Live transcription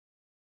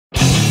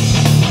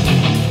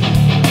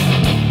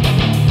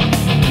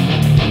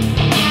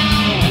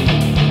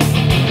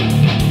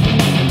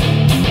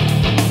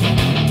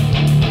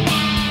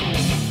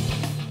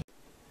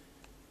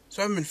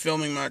So I haven't been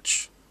filming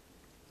much.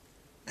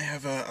 I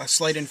have a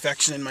slight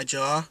infection in my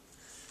jaw.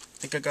 I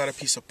think I got a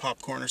piece of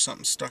popcorn or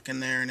something stuck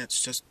in there, and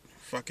it's just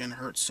fucking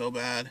hurts so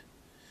bad.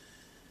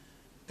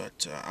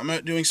 But I'm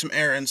out doing some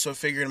errands, so I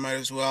figured I might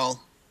as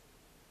well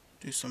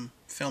do some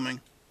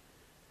filming.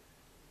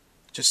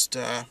 Just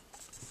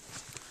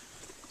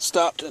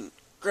stopped and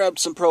grabbed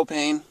some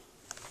propane.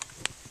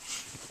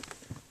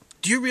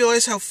 Do you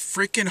realize how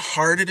freaking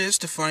hard it is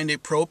to find a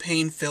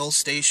propane fill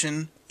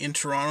station in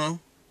Toronto?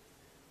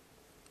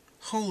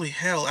 Holy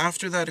hell,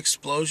 after that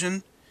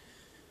explosion,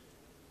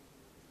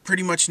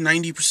 pretty much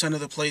 90% of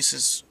the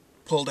places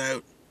pulled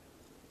out.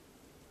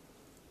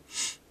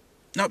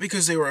 Not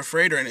because they were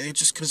afraid or anything,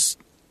 just because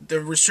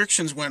the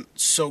restrictions went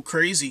so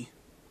crazy.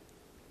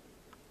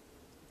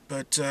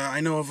 But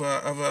I know of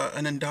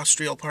an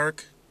industrial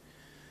park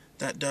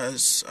that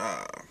does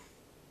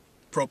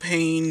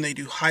propane, they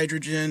do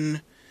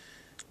hydrogen,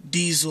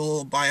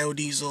 diesel,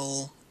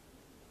 biodiesel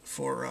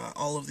for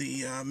all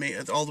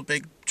the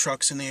big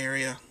trucks in the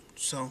area.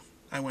 So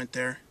I went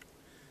there.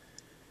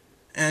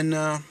 And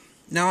now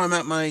I'm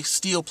at my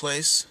steel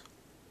place.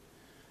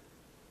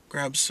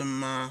 Grab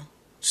some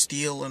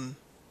steel and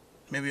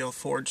maybe I'll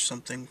forge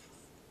something.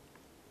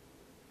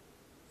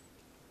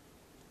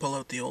 Pull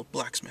out the old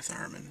blacksmith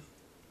arm and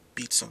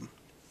beat some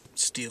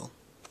steel.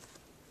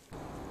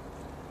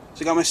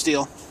 So I got my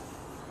steel.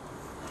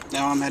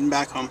 Now I'm heading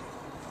back home.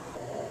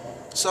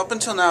 So up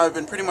until now I've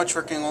been pretty much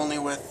working only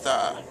with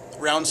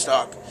round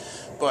stock,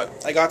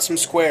 but I got some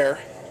square.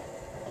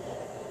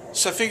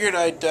 So I figured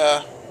I'd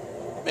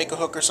make a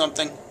hook or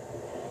something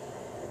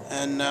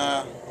and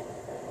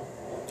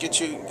let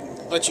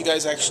you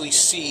guys actually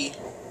see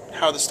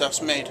how the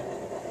stuff's made.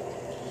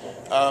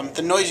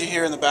 The noise you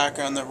hear in the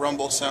background, the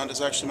rumble sound,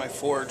 is actually my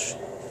forge.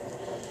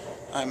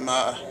 I'm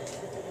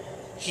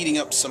heating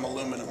up some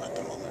aluminum at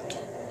the moment.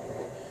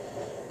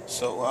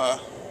 So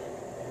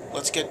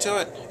let's get to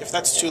it. If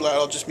that's too loud,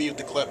 I'll just mute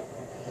the clip.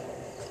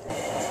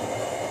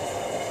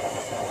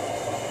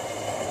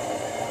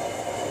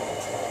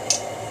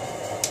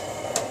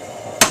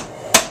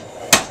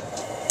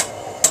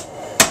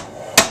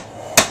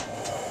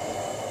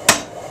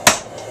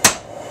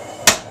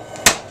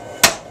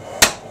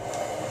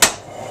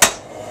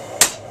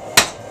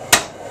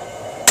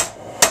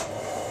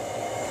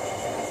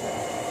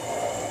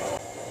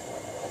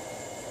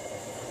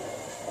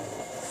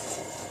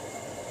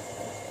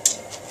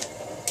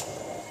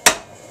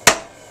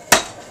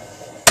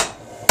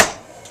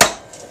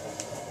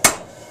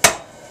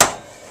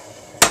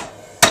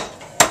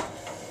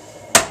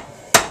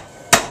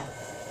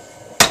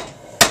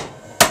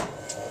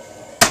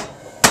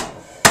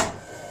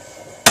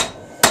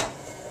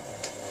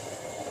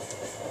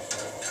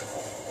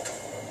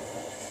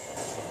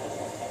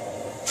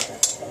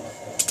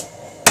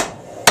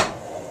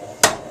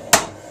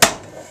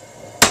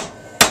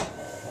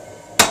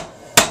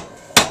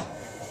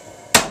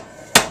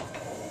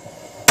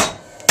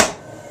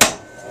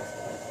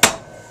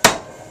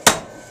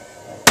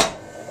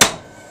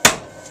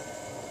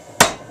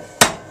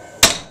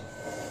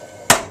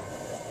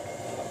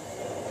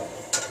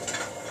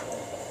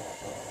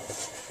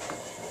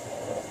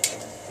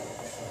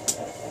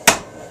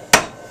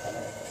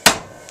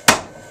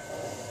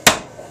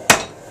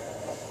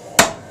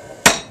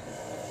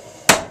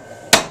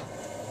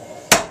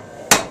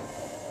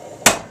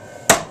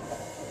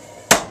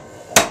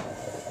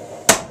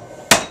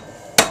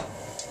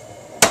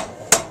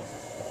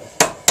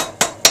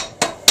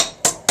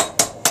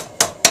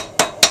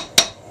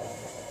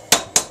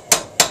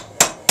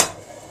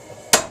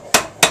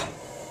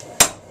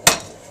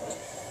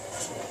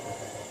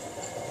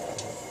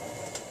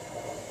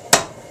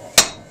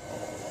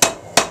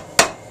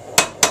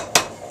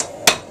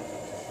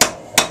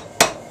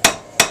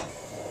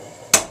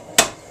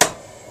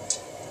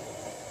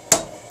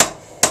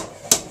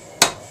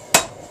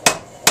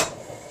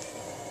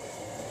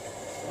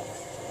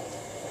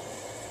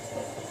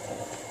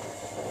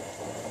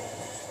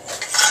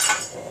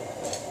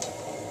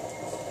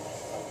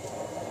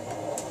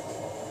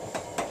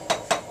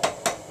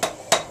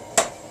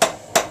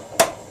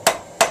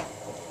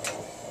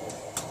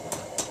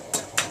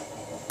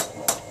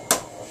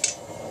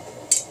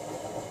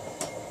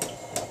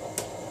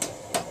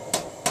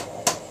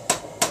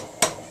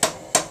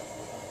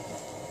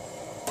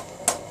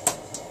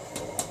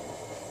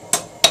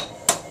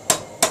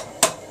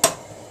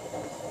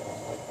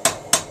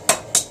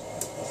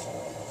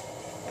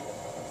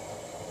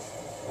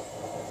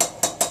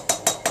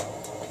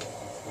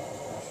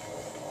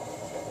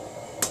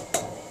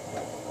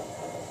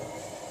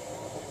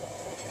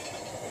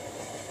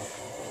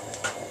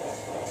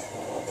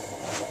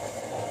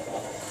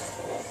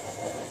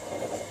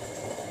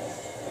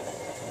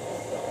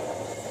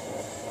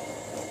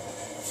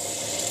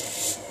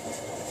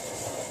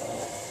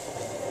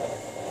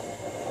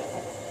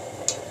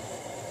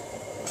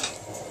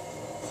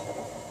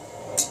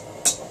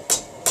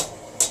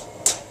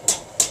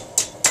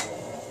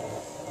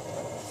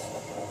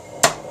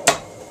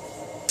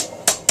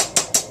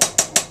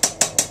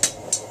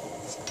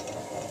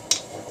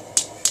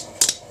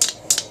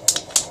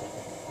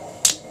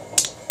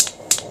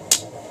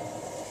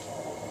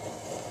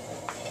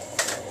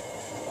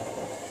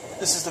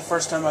 This is the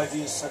first time I've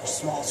used such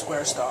small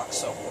square stock,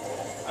 so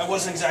I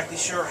wasn't exactly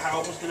sure how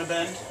it was going to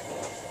bend.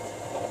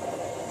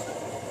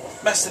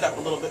 Messed it up a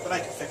little bit, but I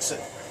could fix it.